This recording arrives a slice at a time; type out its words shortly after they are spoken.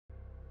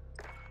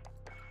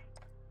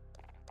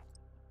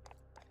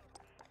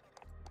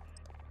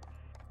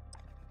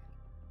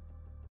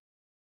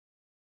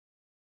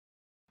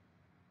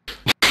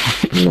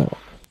No,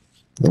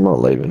 I'm not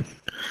leaving.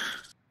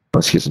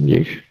 Let's get some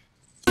nuke.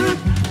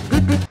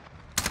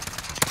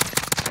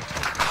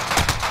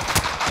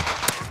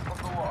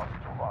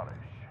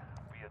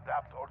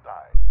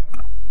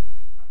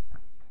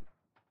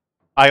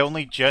 I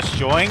only just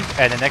joined,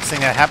 and the next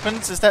thing that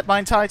happens is that my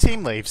entire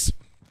team leaves.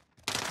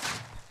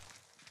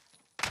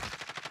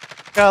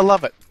 Gotta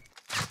love it.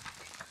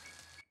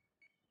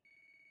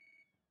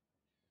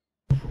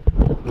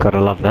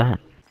 Gotta love that.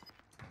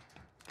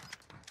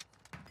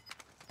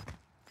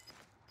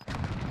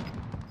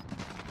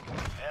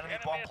 Enemy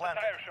bomb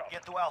planted.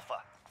 Get to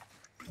Alpha.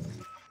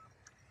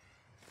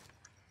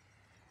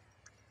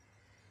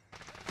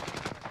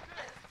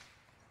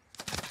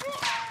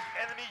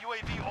 Enemy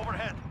UAV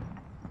overhead.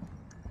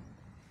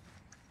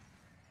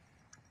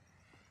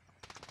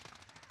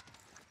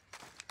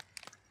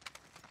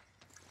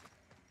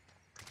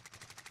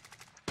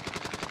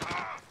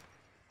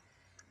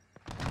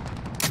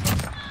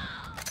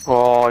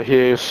 Oh,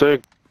 yeah,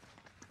 sick.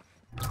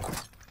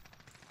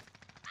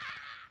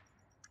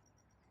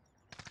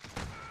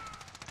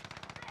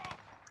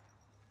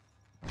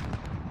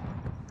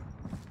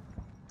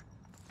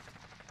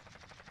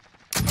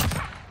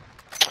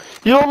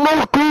 You're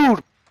not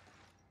good!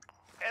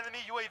 Enemy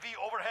UAV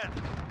overhead.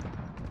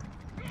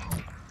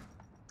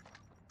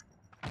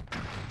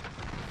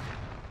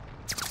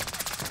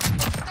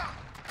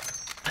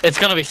 It's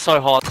gonna be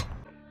so hard.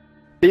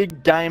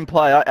 Big game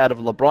player out of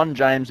LeBron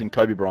James and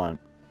Kobe Bryant.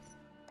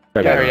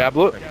 Gary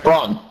Ablett.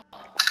 Bron.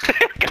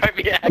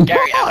 Gary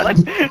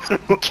Ablett.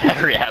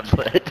 Gary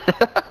Ablett.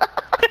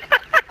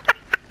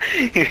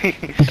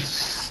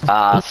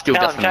 Still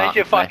Callum, doesn't change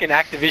your me. fucking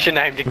Activision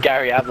name to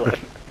Gary Ablett.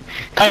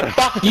 Hey,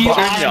 fuck you,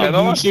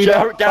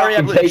 Gary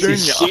Ablett Jr.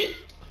 Shit.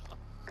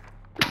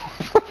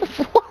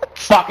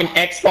 Fucking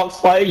Xbox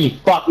player, you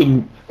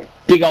fucking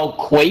big old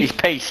queef. He's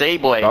PC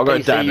boy. I'll go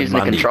PC David using the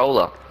Mundy.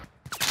 controller.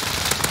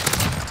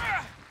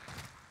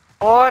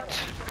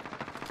 What?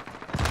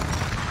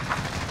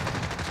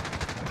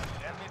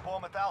 Enemy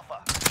bomb at Alpha.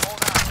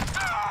 Hold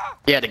out.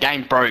 Yeah, the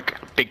game broke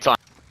big time.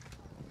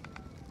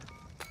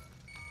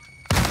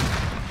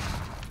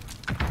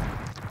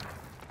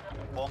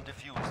 Bomb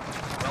defused.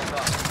 Well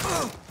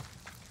done.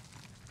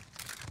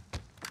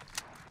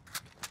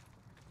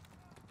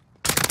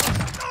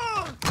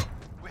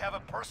 We have a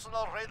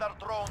personal radar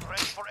drone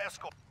ready for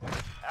escort.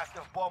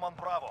 Active bomb on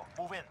Bravo.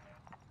 Move in.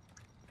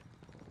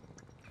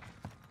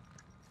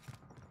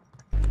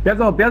 别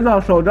走，别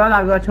走，守着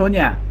大哥，求你。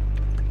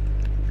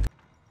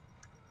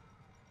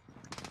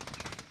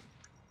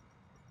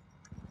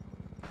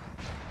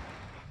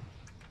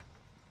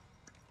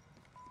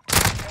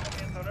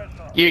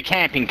 You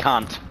camping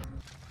cunt.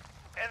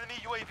 Enemy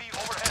UAV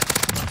overhead.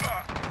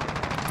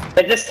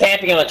 They're just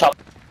camping on the top.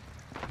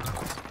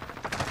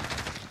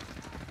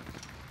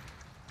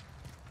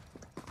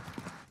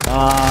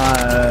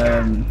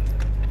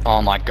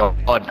 Oh my god.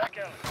 Calling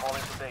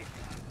to base.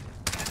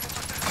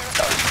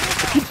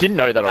 You didn't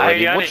know that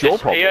already. What's your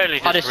problem?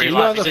 I just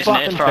realised realised this this is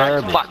fucking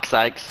terrible. for fuck's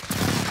sakes.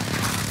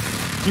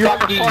 You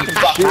fucking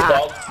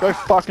dog. Go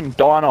fucking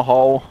die in a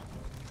hole.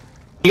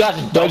 You guys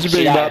are Don't you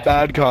being that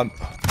bad, cunt.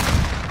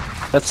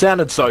 That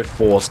sounded so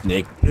forced,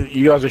 Nick.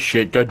 You guys are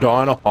shit. Go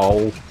die in a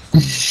hole.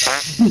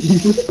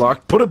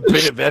 Like, put a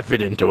bit of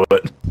effort into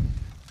it.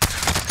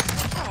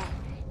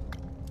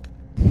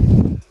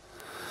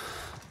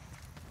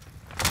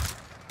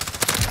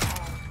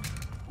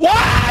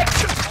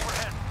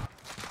 Overhead.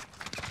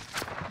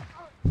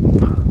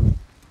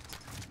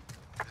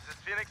 This is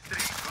Phoenix 3.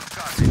 Good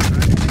copy.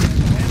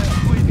 Enemy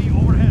UAV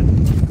overhead.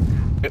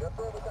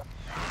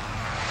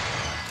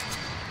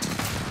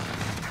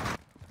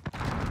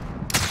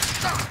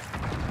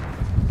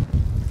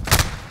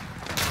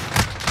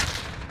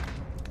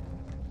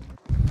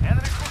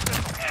 Enemy cruise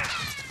missile.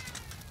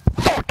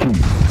 Fucking.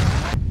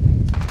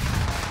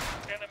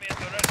 Enemy in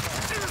the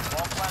restaurant.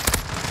 Bomb planted.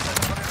 Set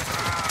the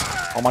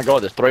perimeter. Oh my god,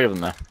 there's 3 of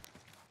them there.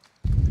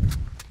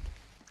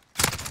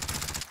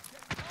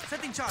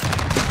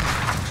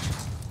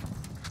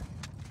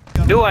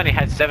 Bill only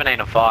had 17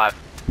 or 5.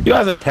 You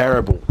guys are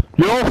terrible.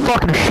 You're all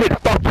fucking shit.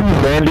 Fuck you,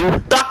 Randy.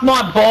 Suck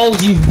my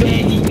balls, you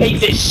vandy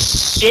piece of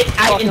shit.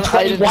 8 and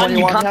 21,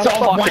 you can't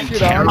solve a fucking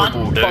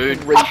terrible, dude.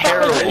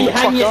 Terrible. You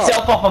hang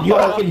yourself off a fucking you're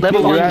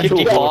level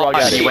 155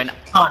 actual and you went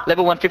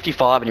level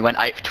 155 and you went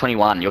 8 for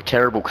 21. You're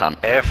terrible,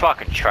 cunt. They're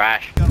fucking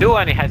trash. Bill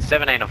only had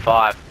 17 or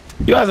 5.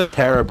 You guys are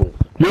terrible.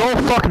 You're all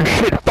fucking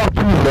shit. Fuck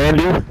you,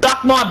 Randy.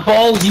 Suck my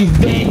balls, you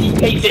vandy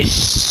piece of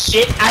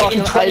shit. 8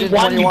 and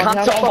 21, you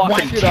can't solve a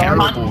fucking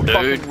terrible,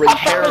 dude.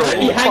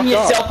 Terrible. You hang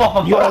yourself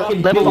off a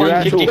fucking level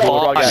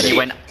 155 and you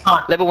went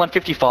level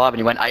 155 and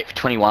you went 8 for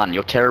 21.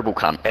 You're terrible,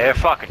 cunt. They're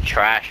fucking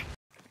trash.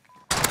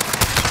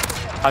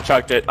 I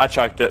choked it. I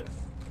choked it.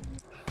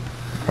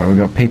 Alright, we've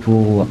got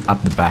people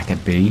up the back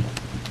at B.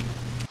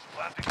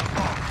 Planting the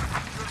bomb.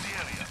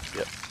 Secure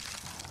the area.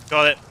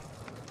 Got it.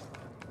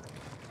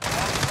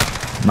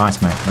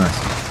 Nice, mate, nice.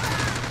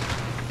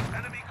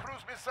 Enemy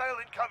cruise missile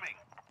incoming.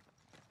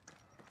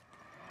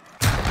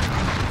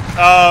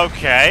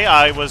 Okay,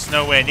 I was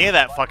nowhere near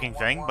that fucking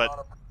thing,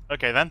 but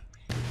okay then.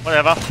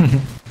 Whatever.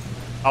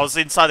 I was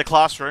inside the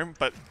classroom,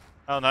 but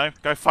I don't know.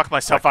 Go fuck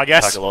myself, I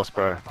guess. Pack a loss,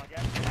 bro.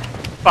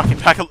 Fucking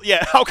pack a...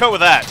 Yeah, I'll go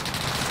with that.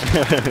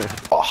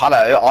 Oh,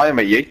 hello, I am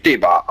a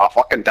YouTuber. I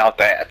fucking doubt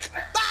that.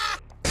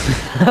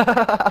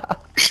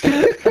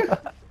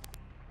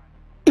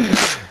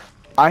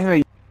 I'm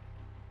a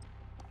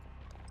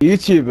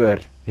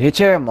YouTuber. Hit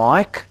your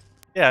mic?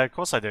 Yeah, of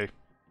course I do.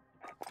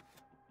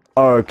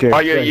 Oh, okay.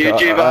 Are you a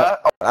YouTuber?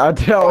 I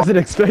wasn't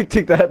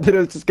expecting that, that it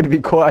was just gonna be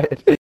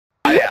quiet.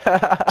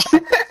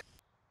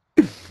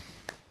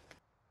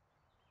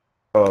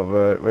 Oh,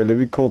 but wait, let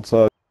me call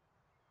Todd.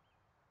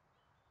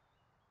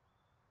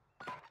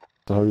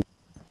 Sorry.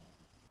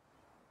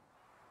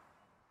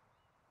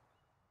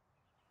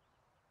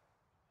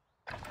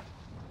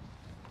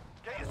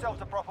 Get yourself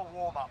to proper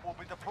warm-up. We'll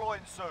be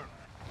deploying soon.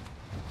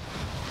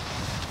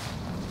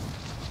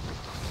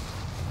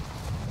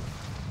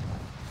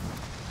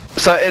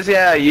 So is he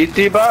a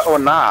YouTuber or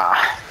nah?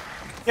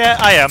 Yeah,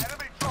 I am.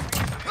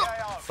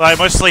 But I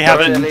mostly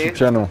have it... YouTube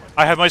channel.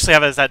 I mostly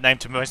have it as that name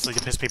to mostly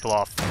to piss people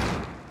off.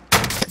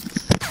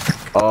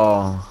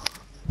 Oh.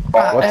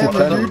 What's your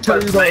channel?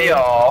 Piss me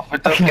off.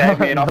 It just gave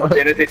me an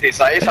opportunity to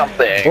say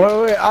something.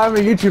 Wait, I'm a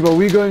YouTuber.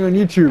 We going on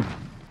YouTube?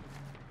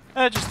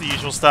 Just the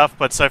usual stuff,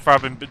 but so far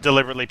I've been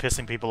deliberately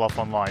pissing people off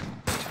online.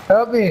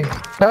 Help me!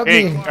 Help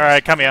me!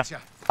 Alright, come here.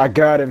 I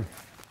got him.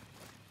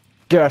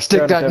 Gosh,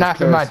 stick that knife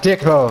in my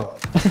dick hole.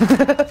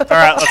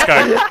 Alright, let's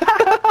go.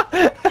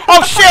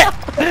 Oh shit!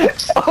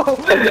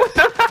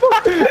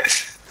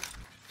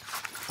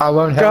 I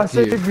won't help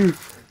you.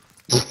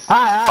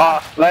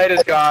 Oh,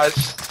 laters,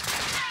 guys.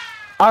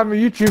 I'm a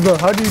YouTuber.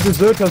 How do you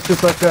desert us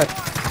just like that?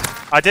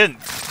 I didn't.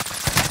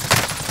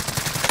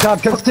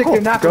 God, come stick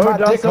your knife in my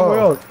dick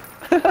hole.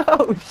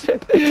 Oh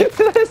shit!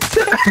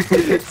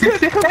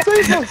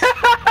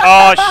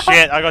 Oh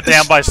shit! I got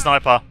down by a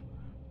sniper.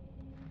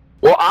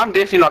 Well, I'm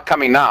definitely not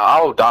coming now.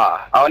 I will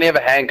die. I only have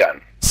a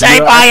handgun.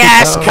 Save my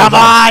ass! Come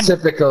on!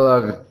 Typical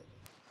of it.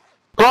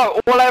 Bro,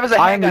 all I have is a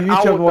handgun.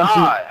 I will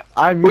die.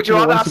 Would you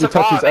rather I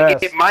survive and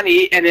get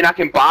money and then I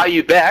can buy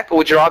you back, or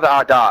would you rather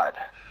I died?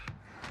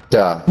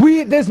 Duh.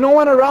 There's no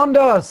one around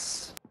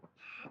us.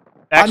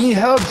 I need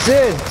help,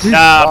 Sid.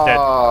 Nah, I'm dead.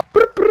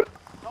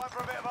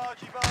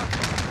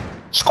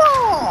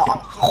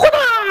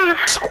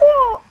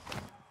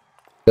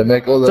 They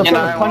make all the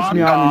punch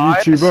me, I'm a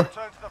YouTuber.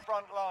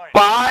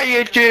 Bye,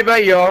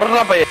 YouTuber, you're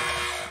rubbish.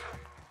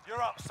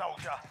 You're up,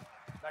 soldier.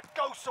 Now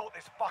go sort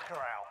this fucker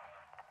out.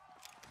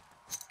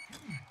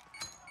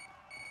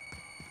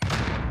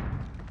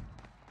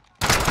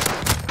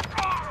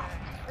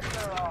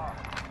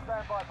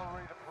 Stand by for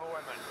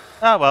redeployment.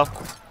 Oh well.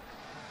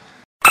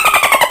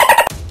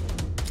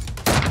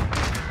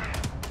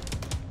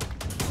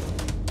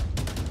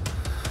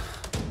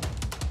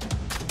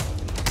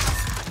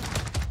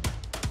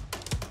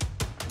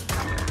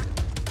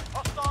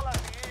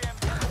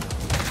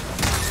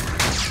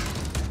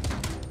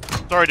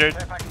 Sorry, dude.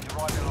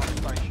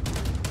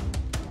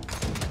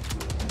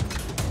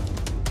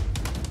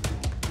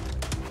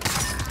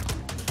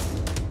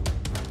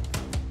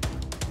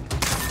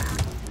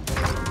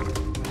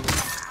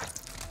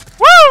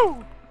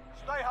 Woo!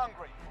 Stay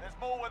hungry. There's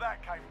more where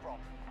that came from.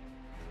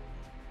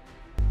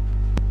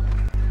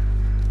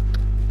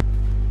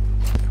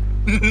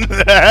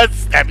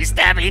 Stabby,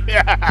 stabby.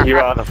 You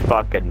are the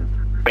fucking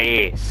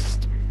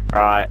best.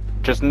 Right,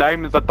 just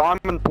name the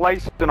diamond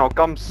place and I'll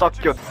come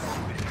suck your...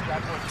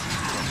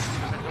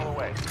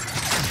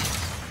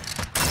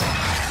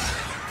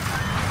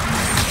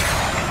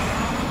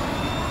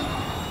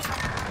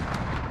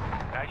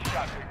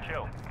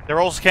 They're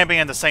all camping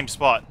in the same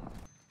spot.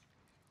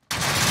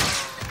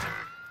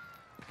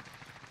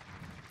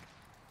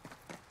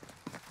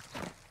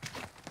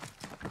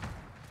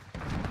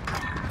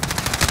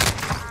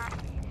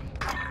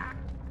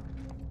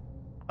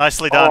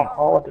 Nicely done.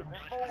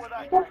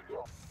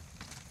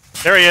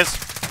 There he is.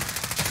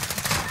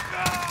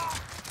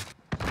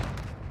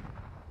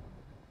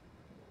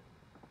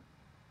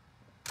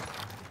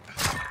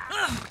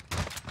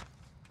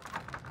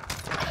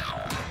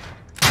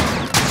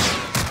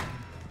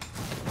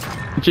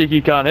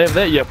 Cheeky can't have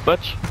that, you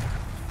bitch.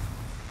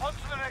 On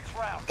to the next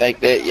round. Take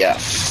that, yeah.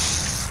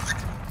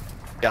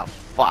 Yeah,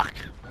 fuck.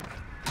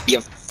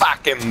 You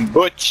fucking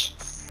butch.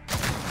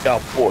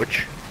 Yeah,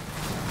 butch.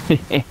 There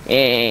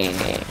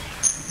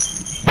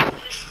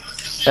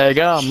you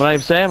go, my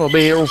name's Sam, I'll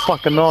be here all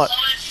fucking night.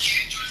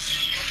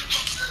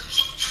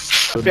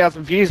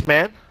 1,000 views,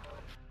 man.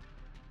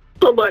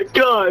 Oh my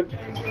god.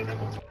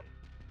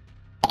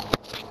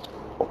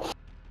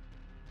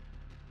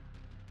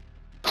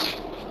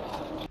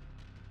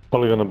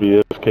 Probably gonna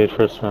be AFK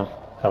first round,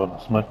 having a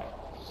smoke.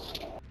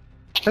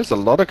 There's a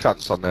lot of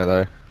cunts on there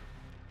though.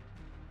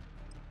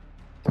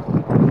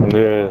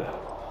 Yeah.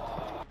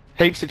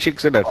 Heaps of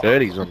chicks in their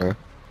 30s on there.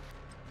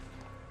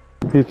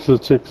 Heaps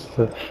of chicks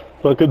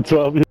fucking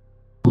top you.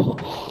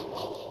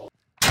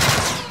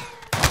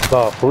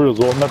 Ah, for real,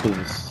 what map is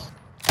this?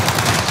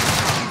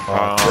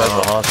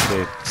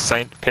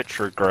 St.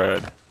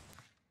 Petrograd.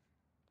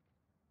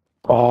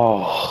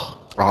 Oh.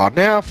 Oh,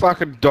 now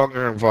fucking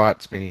Donger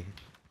invites me.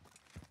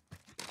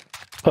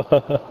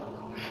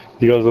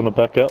 You guys wanna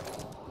back up?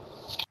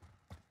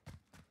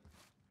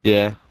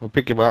 Yeah, we'll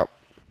pick him up.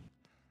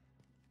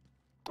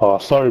 Oh,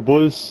 sorry,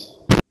 boys.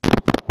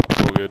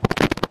 All good.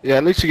 Yeah,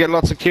 at least you get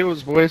lots of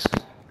kills, boys.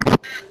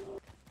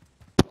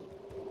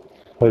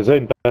 Hey,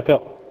 Zane, back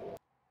up.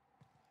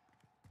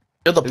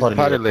 You're the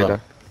party leader.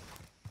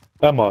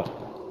 Am I?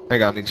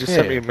 Hang on, he just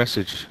sent me a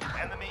message.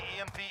 Enemy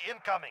EMP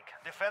incoming.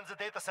 Defend the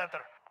data center.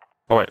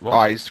 Oh wait, what?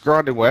 Oh, he's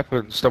grinding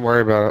weapons, don't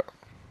worry about it.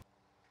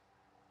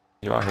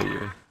 Yeah, I hear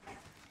you.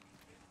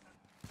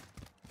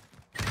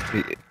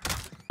 Yeah.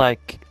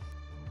 Like,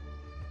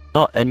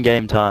 not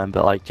in-game time,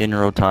 but like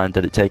general time,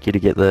 did it take you to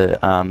get the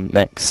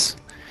max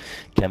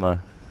camo?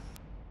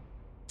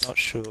 Not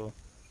sure.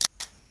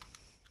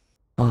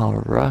 Oh,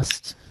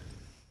 Rust.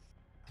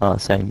 Oh,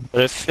 same.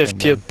 But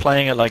if you're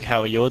playing it like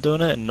how you're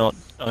doing it, and not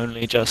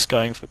only just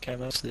going for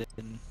camos,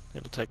 then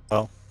it'll take a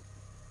while.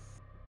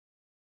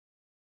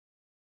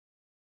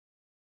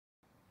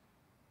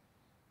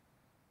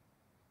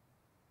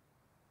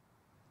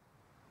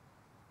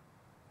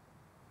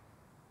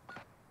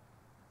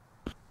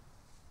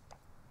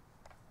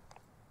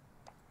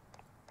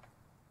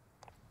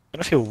 I'm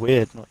gonna feel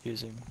weird not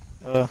using.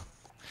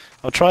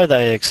 I'll try the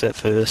AX at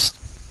first.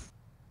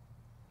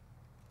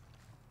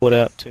 Put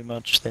out too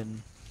much,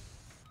 then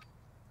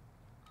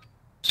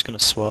just gonna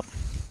swap.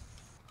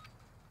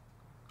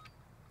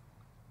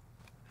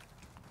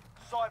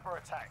 Cyber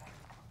attack.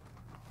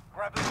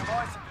 Grab the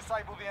device and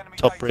disable the enemy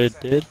Top data red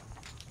center. dead.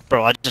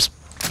 Bro, I just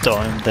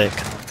domed that.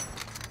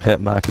 Hit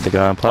mark at the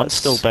guy on It's pipes.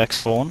 still back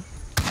spawn.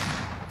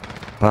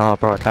 Oh,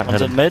 bro, I can't One's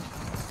hit in him. mid.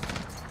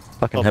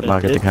 Fucking Top hit mid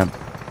mark at the dead. camp.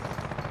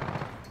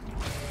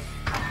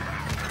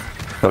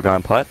 Got guy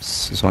on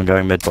pipes. There's one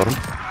going mid bottom.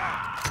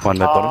 One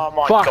mid bottom. Oh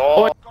my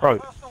god. Bro,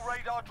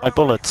 my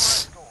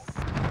bullets.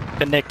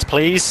 Connect,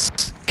 please.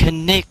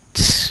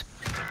 Connect.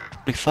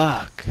 Holy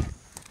fuck.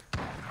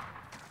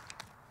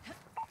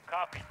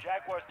 Copy.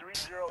 Jaguar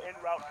 3-0 en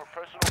route for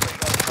personal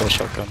radar. Oh,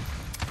 shotgun.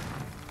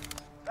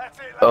 That's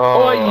it.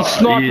 Oh, you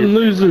sniping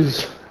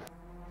losers!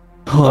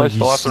 Oh, Those you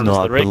snipers, the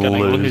sniper red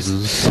gunning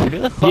losers. Who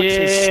the fuck's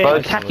this Yeah,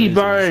 sniper tacky losers?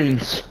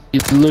 bones! You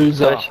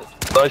loser!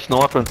 No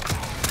sniping.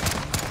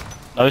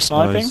 No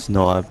sniping? No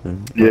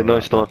sniping. Yeah, no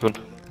sniping.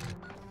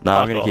 No,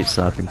 I'm Fuck gonna off. keep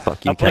sniping.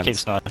 Fuck you, I'm gonna keep cunts.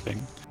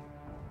 sniping.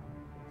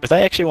 If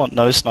they actually want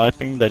no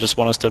sniping, they just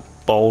want us to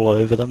bowl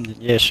over them, then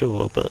yeah,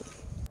 sure, but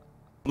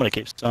I'm gonna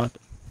keep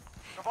sniping.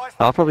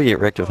 I'll probably get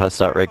wrecked if I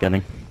start red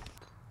gunning.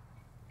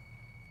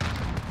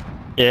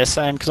 Yeah,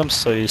 same, because I'm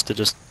so used to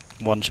just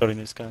one-shotting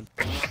this guy.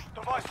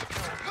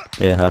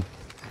 Yeah, hard.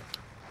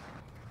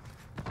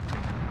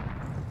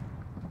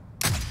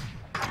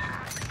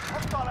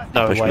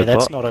 No Push way, mid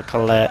that's bot. not a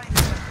collat.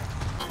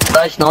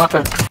 No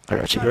sniping. I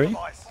actually agree.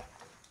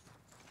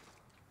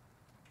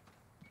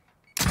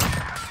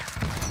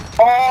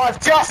 Oh,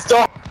 just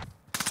off.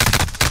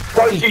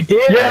 What you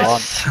did?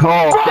 Yes!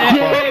 Oh,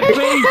 Yeah,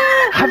 please!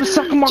 Have a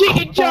suck of my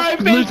Chicken Joe,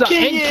 big loser!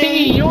 King! And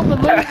Kingy, you're the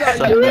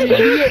loser! You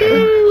idiot!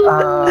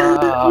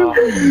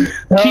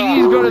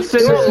 Kingy's gonna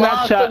send a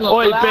Snapchat.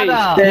 Oi, B,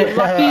 you're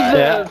lucky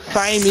the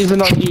fame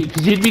isn't on you,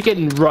 because you'd be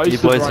getting roasted You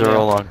boys right are now.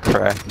 all on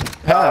crack.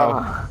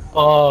 How?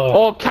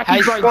 Oh,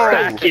 Kaki's right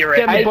stack.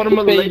 Down the bottom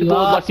of the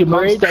leaderboard like your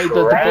mum stayed at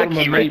the bottom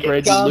of me,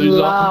 Brad, you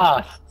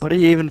loser. What are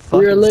you even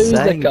fucking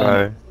saying,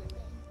 bro?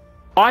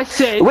 I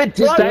said,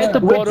 stay at the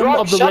bottom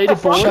of the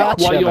leaderboard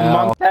while your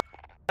mum...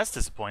 That's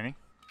disappointing.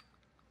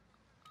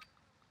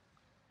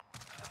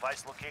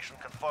 Device location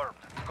confirmed.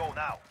 Go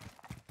now.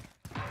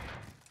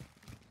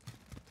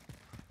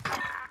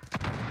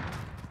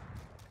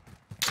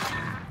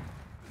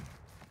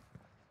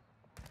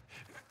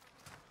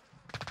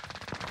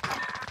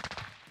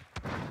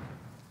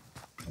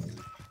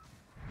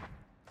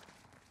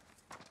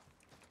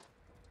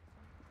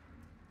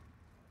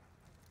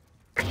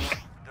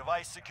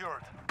 Device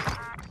secured.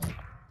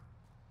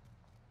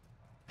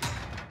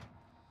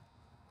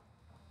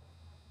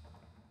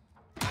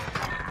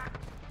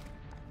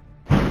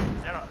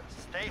 Sarah,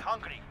 stay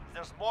hungry.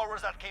 There's more where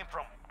that came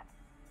from.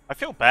 I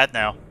feel bad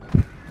now.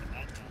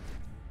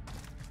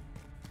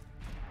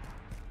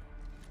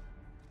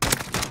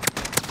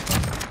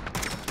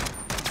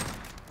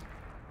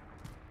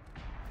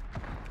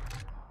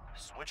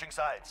 Switching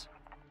sides.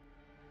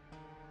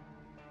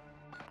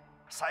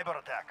 Cyber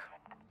attack.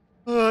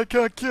 I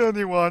can't kill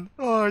anyone.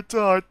 Oh, I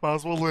died. Might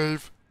as well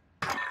leave.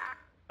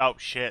 Oh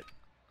shit.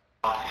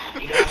 Oh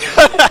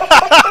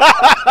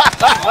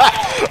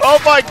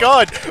my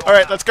god!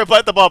 Alright, let's go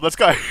plant the bomb. Let's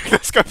go.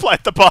 Let's go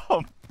plant the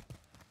bomb.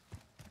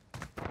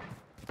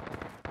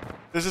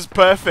 This is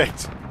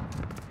perfect.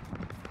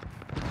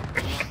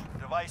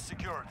 Device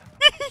secured.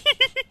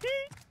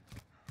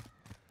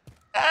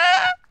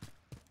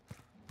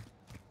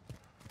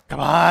 Come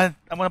on.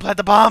 I'm gonna plant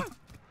the bomb.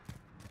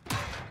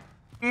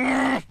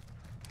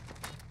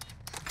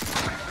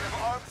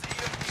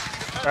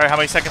 Alright, how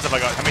many seconds have I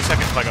got? How many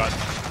seconds have I got?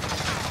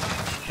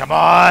 Come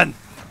on!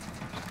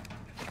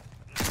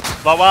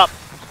 Blow up!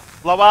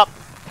 Blow up!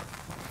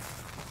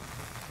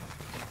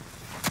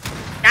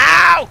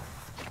 No!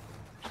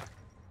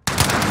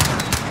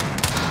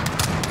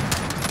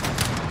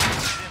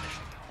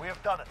 We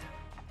have done it.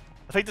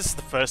 I think this is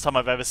the first time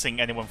I've ever seen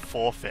anyone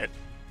forfeit.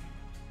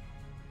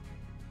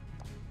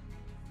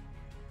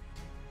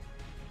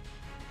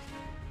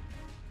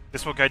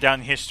 This will go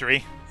down in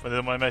history for one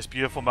of the most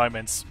beautiful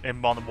moments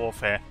in Modern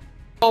Warfare.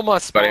 Oh my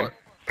spot.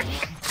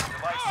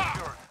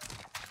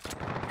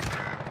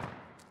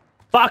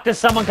 Fuck, there's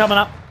someone coming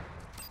up.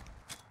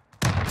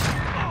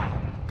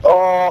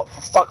 Oh,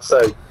 for fuck's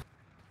sake.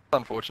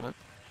 Unfortunate.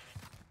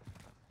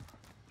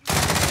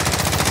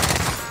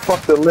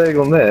 Fuck the leg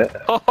on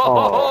that.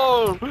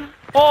 Oh,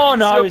 oh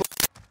no!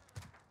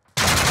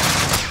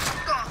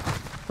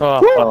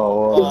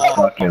 Oh,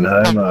 fucking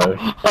homo.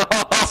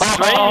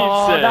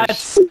 Oh,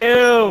 that's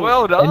ew.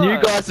 Well done. And you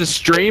guys are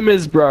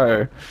streamers,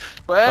 bro.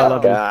 Well,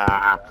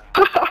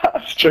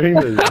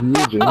 Streamers,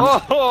 Eugene.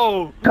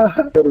 oh,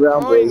 Good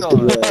round, boys.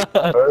 Good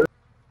round.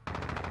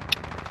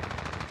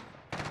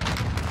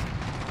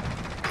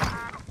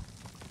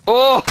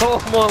 oh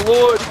my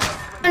lord.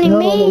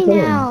 Me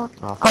now.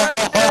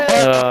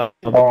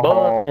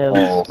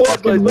 Oh,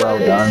 fucking well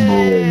done,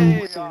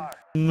 boys.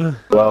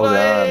 Well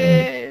done.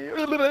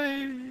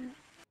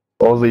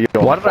 Aussie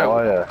on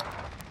fire.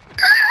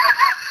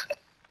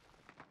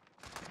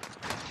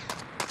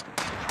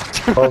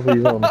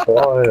 Aussie's on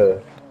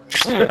fire.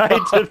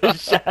 Straight to the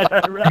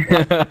shadow realm.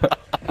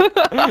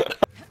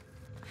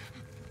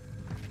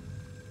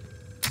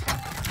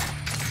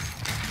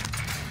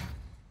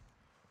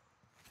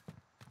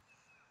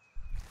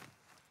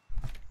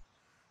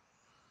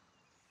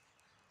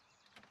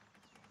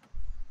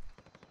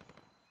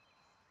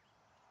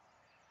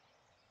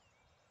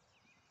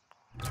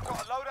 Got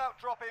a loadout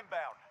drop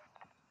inbound.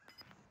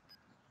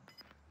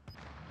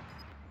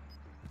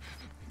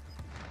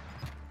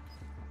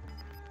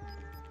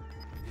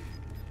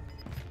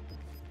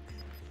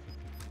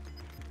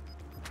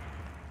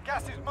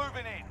 Gas is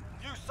moving in.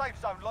 New safe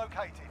zone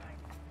located.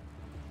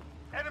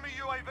 Enemy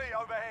UAV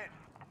overhead.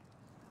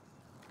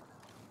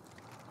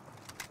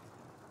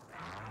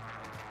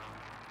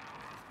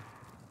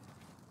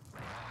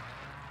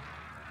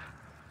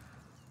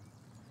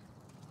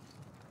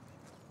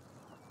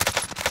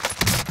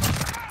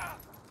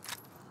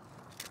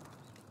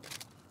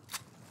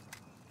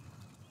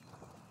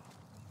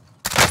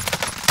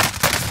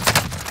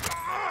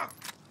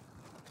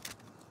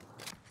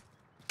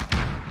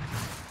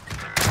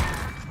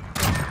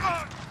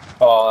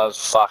 Oh, that was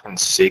fucking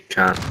sick,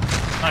 cunt.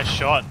 Nice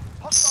shot.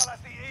 Hostile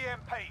at the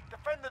EMP.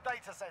 Defend the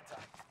data center.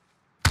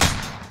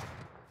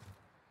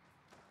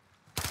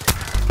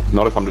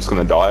 Not if I'm just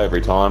gonna die every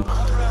time.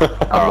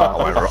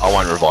 Alright, I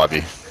won't revive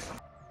you.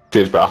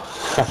 Cheers, bro.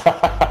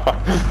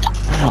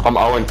 I'm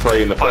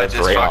 0-3 in the first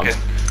round.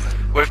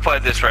 We've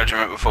played this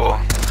regiment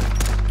before.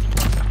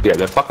 Yeah,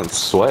 they're fucking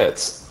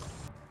sweats.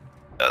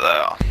 Yeah, they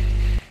are.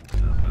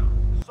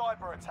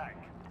 Cyber attack.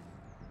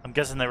 I'm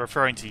guessing they're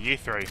referring to you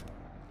three.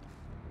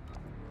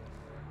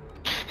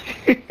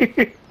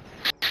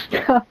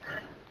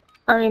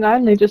 I mean, I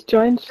only just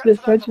joined this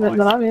regiment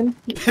that I'm in.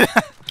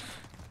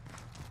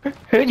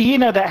 Who do you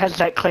know that has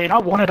that clan? I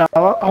want it. I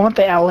want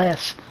the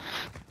LS.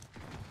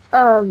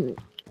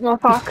 Well,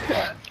 fuck.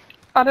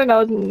 I don't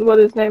know what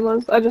his name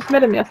was. I just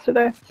met him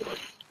yesterday.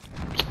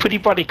 It's pretty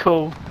bloody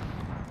cool.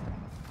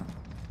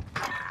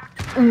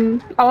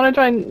 I want to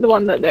join the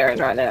one that they're in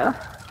right now.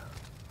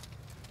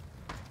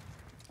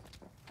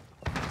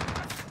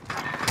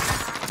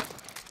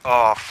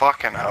 Oh,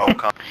 fucking hell,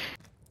 cunt.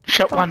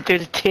 Shot 1 through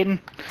the 10.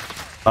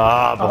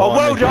 Oh,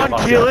 well done,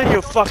 Killer,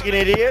 you fucking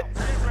idiot.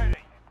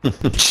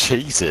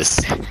 Jesus.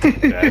 Yeah,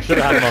 I should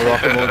have had my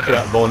rocket launcher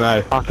at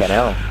Borno. Fucking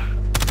hell.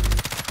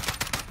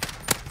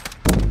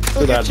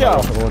 Look at you.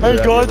 Hey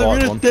guys, I'm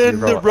gonna stand in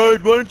the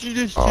road. Why don't you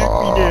just shoot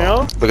me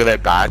now? Look at their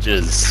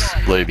badges,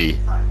 Luby.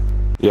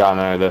 Yeah, I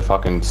know, they're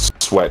fucking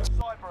sweats.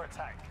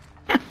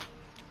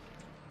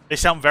 They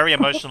sound very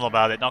emotional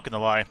about it, not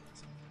gonna lie.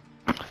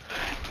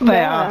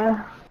 They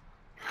are.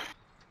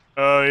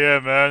 Oh yeah,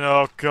 man,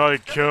 oh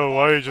god, kill,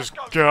 why you just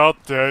get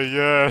out there,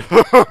 yeah.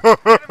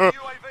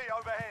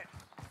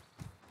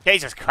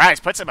 Jesus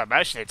Christ, put some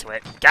emotion into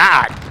it.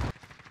 God!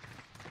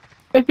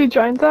 If he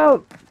joins our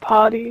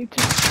party,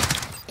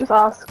 just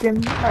ask him,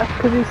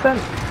 because he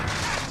sent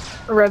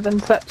Rev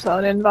and Sepsa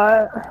an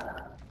invite.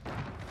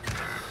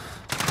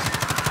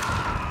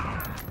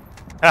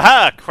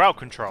 Haha, crowd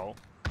control.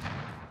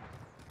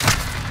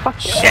 Fuck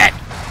Shit!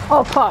 Yeah.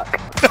 Oh fuck.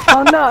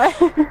 Oh no.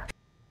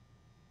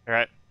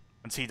 Alright,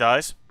 once he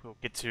dies, we'll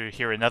get to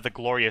hear another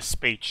glorious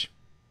speech.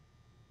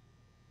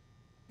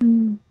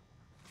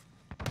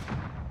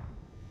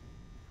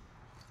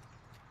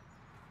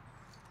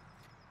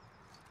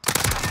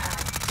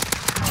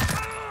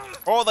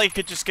 Or they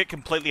could just get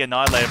completely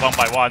annihilated one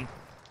by one.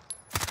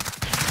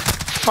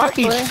 Fuck,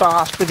 he's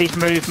fast with his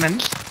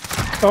movements.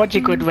 God,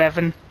 you're good,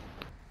 Revan.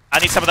 I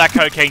need some of that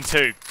cocaine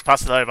too.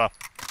 Pass it over.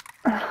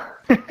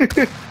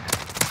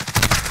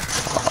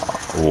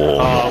 Whoa,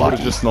 I would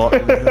have just not.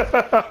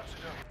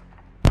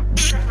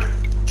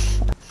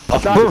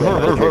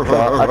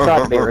 I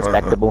tried to be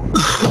respectable.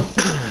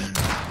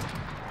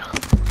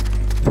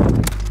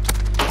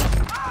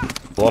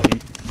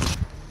 Floppy.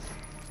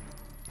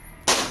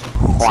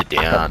 Sit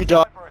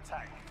down.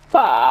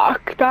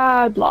 Fuck,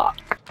 bad luck.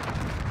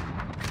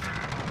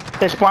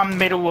 There's one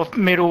middle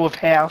of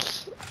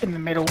house in the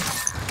middle.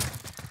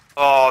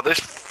 Oh, this.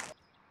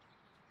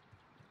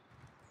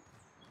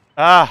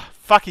 Ah,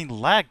 fucking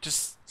lag.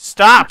 Just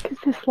stop. What is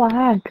this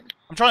lag?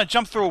 I'm trying to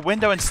jump through a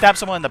window and stab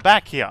someone in the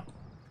back here.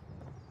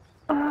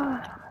 Oh,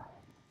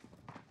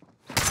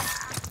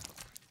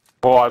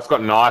 I've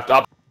got knifed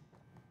up.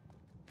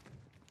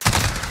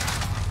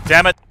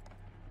 Damn it.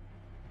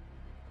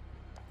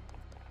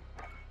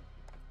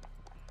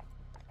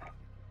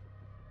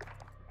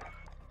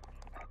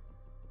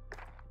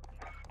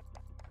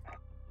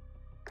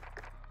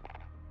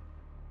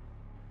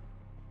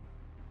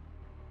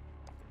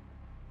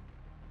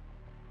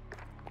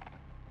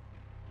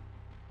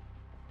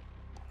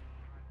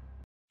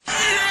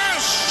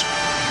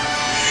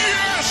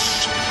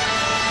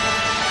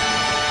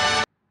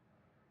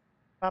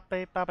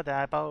 Bappy babba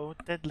dabbo,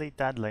 diddly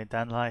daddly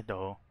danly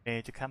do.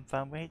 Where to come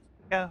from, where to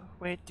go,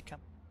 where to come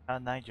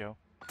from, Nigel.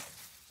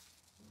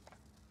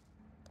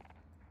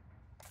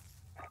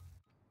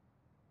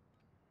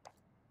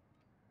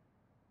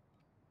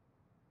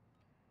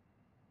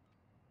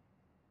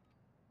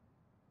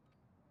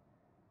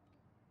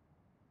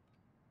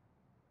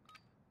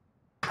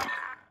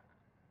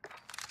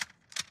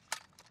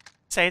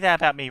 Say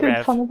that about me, Did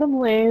Rev. some of them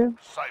leave?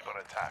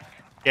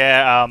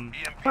 Yeah,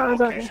 Oh,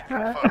 don't you?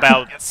 Right.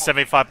 about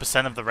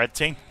 75% of the red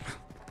team.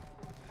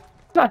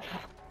 Nice.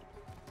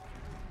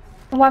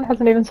 One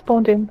hasn't even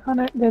spawned in. Oh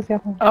no, there's the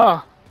other one.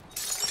 Oh.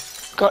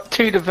 Got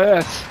too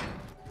diverse.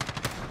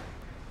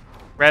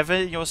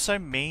 Rev, you're so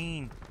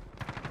mean.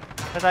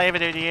 What did I ever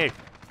do to you?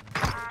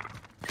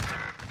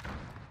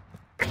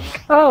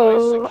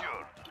 Oh.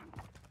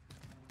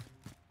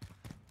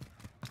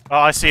 Oh,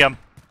 I see him.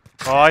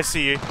 Oh, I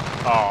see you.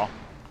 Oh.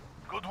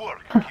 Good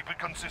work. Keep it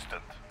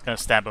consistent. Gonna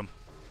stab him.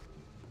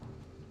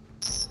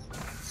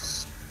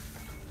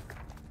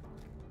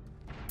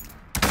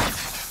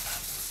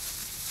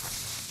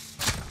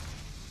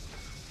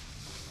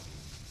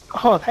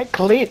 Oh, that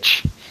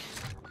glitch.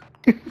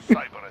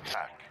 Cyber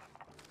attack.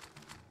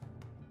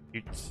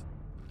 Oops.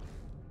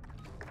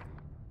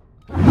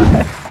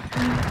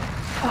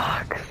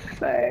 Fuck's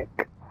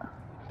sake.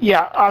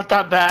 Yeah, I've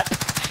done that.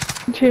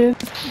 Cheers.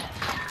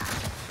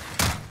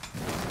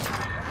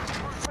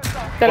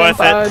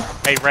 Worth it.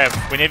 Hey, Rev,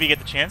 whenever you get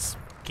the chance,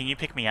 can you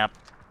pick me up?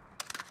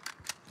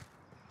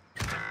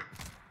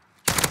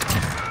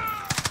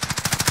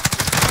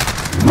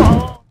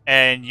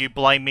 And you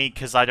blame me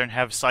because I don't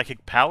have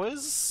psychic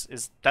powers?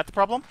 Is that the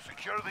problem?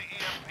 Secure the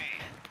EMP.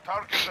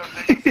 Targets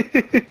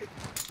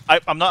are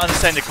I'm not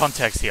understanding the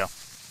context here.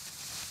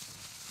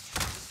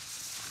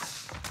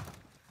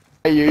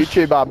 Hey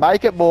YouTuber,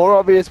 make it more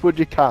obvious, would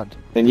you cunt?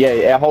 And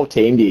yeah, our whole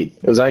team did.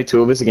 There was only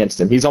 2 of us against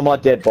him. He's on my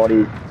dead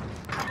body.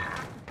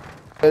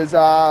 There's 2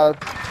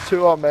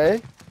 on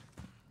me.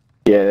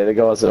 Yeah, they're the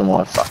guys that are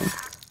my fucking...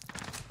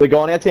 The guy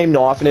on our team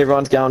knifing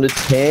everyone's going to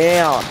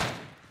town.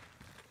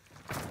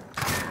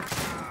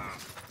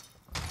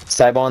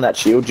 Stay behind that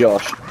shield,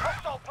 Josh.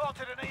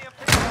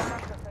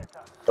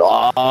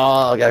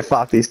 Oh, go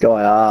fuck this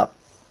guy up.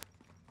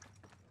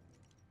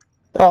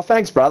 Oh,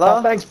 thanks,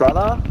 brother. Thanks,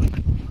 brother.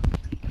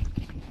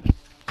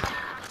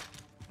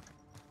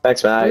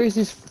 Thanks, mate. Where is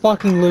this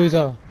fucking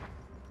loser?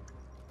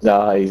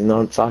 No, he's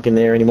not fucking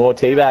there anymore.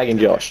 Teabagging,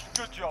 Josh.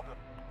 Good job.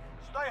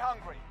 Stay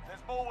hungry.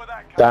 There's more where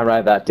that comes. Don't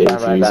rate that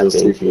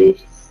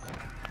defuse.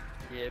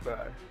 Yeah, bro.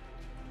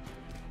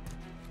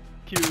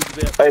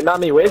 Hey,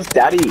 mummy, where's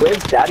daddy?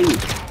 Where's daddy?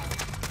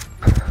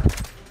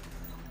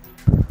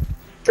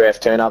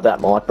 Trev, turn up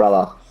that mic,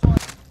 brother.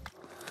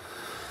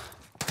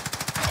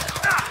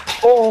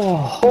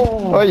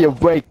 Oh, you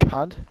weak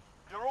cunt.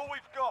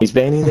 He's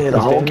been in there the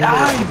whole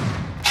game.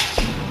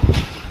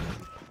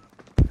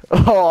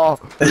 Oh.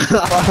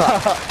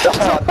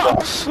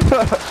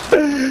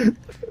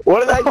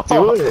 What are they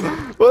doing?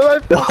 What are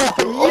they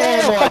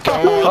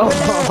fucking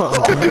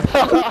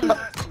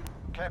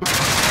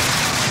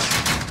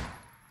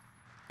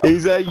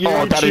He's a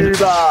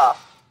YouTuber!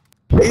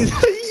 He's a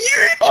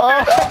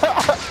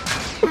YouTuber!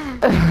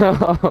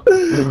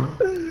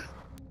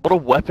 What a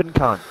weapon,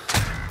 cunt.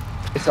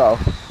 So,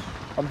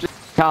 I'm just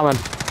coming.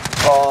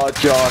 Oh,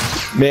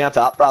 Josh, mount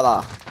up,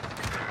 brother.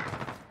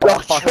 Oh,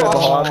 fucking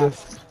behind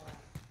us.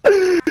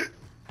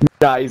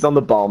 No, he's on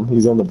the bomb.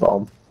 He's on the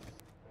bomb.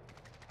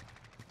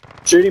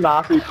 Shoot him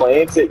after he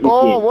plants it, you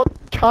Oh, kid. what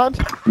cunt?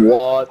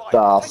 What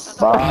the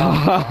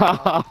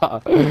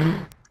fuck?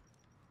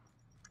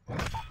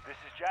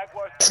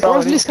 Why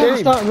doesn't this guy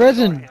start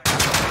resin?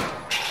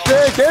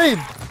 Yeah, get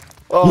him!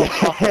 Oh,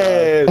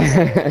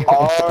 yes!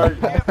 Oh.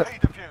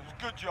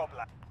 Good job,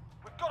 lad.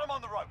 We've got him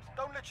on the ropes.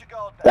 Don't let your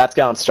guard down. That's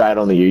going straight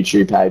on the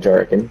YouTube page, I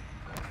reckon.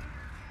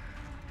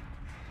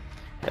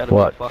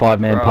 What,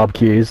 5-man pub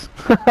queues?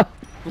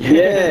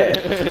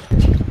 Yeah!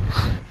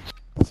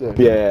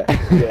 Yeah,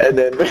 and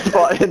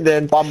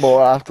then one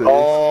more after this.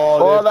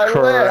 Oh, they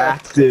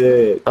cracked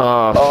it.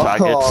 Oh,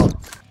 faggots.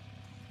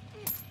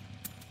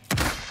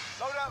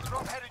 Loadout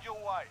drop headed your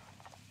way.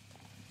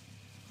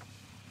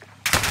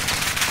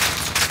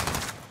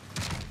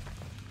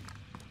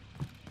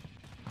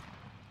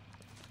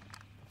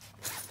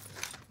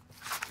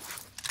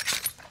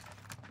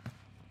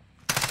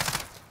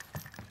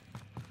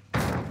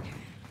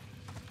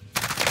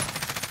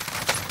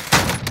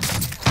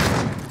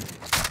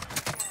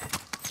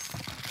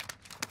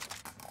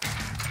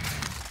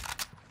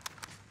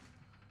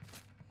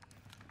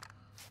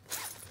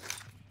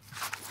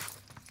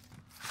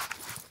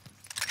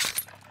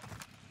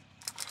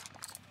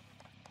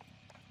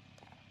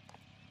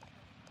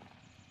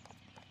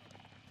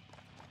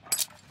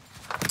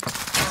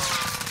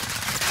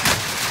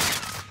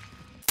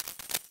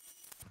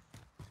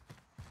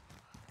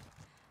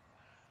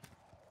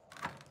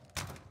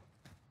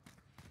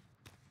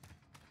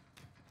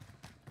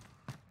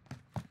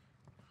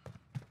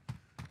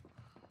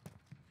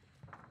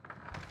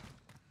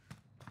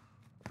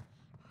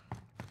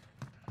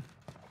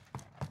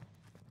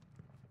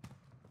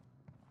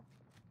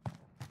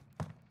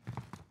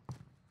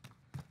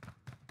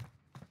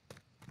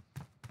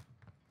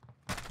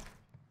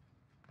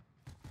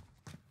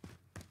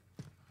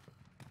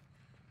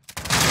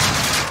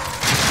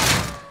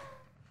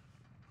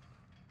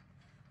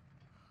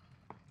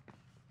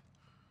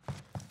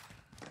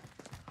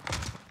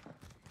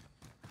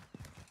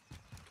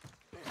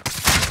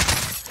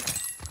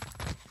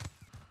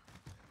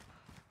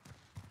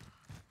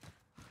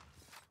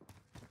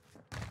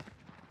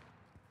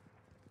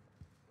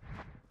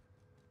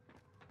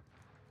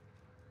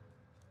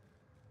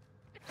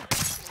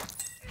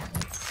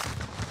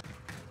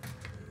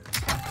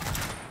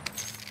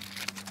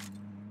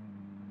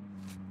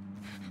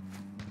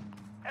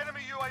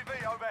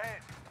 UAV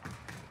overhead.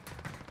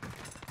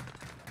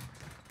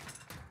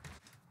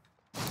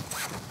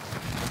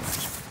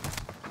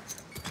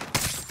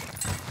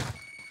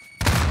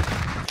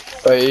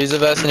 Wait, he's a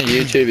version of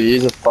YouTuber,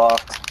 he's a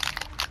fucked.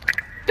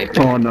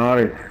 Oh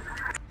no.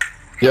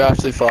 You're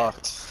actually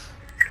fucked.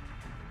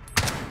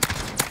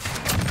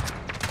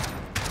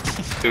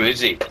 Who is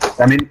he?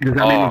 I mean, does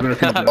that mean we're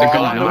versus I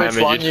wonder which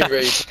one you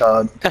reached,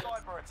 card.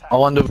 I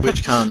wonder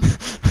which cunt.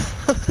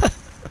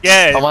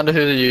 Yeah. I wonder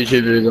who the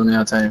YouTuber is on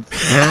our team.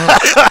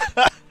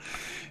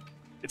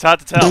 It's hard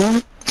to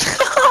tell.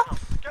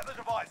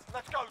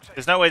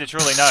 There's no way to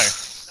truly know.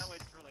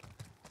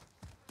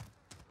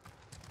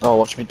 Oh,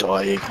 watch me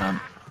die, you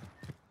cunt.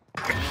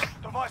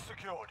 Device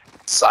secured.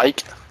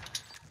 Psych.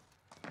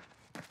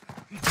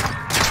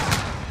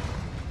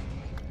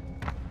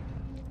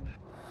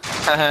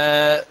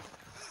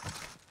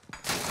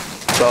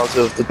 Charles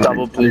with the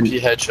double bloopy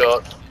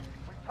headshot.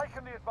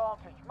 Taking the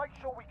advantage. Make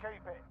sure we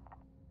keep it.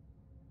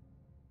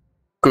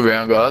 Good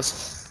round,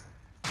 guys.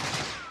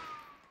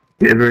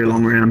 Yeah, very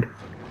long round.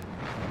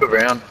 Good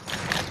round.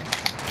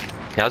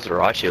 That was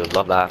alright, shield.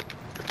 Love that.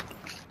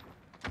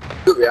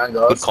 Good round,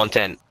 guys. Good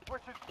content.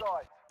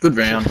 Good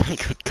round.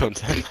 Good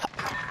content.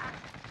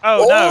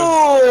 Oh no!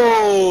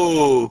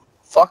 Oh!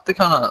 Fuck the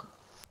cunt.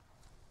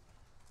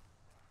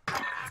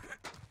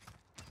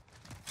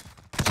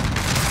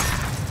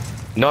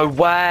 No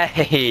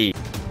way!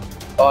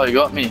 Oh, you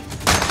got me.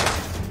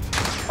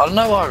 I don't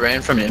know why I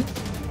ran from him.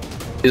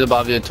 He's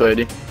above you,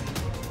 Tweety.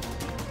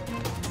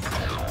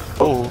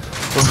 Oh.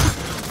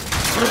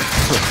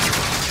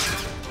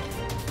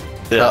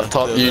 That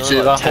top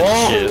YouTuber. Like 10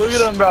 oh, ships. look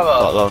at him,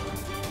 brother.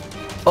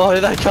 Oh,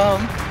 here they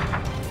come.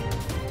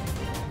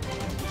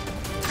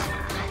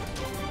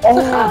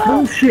 Oh,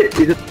 bullshit.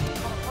 Is it...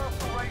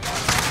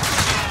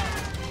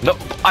 No,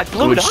 I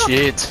blew Good it up.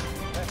 shit.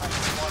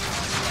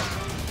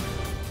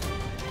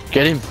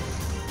 Get him.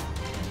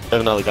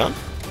 Have another gun?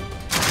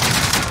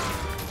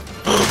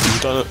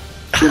 You've done it.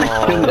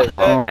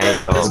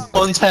 That's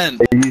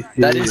content.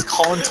 That is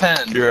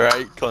content.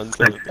 Great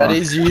content. That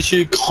is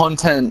YouTube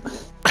content.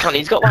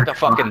 He's got like a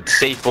fucking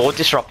C4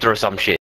 disruptor or some shit.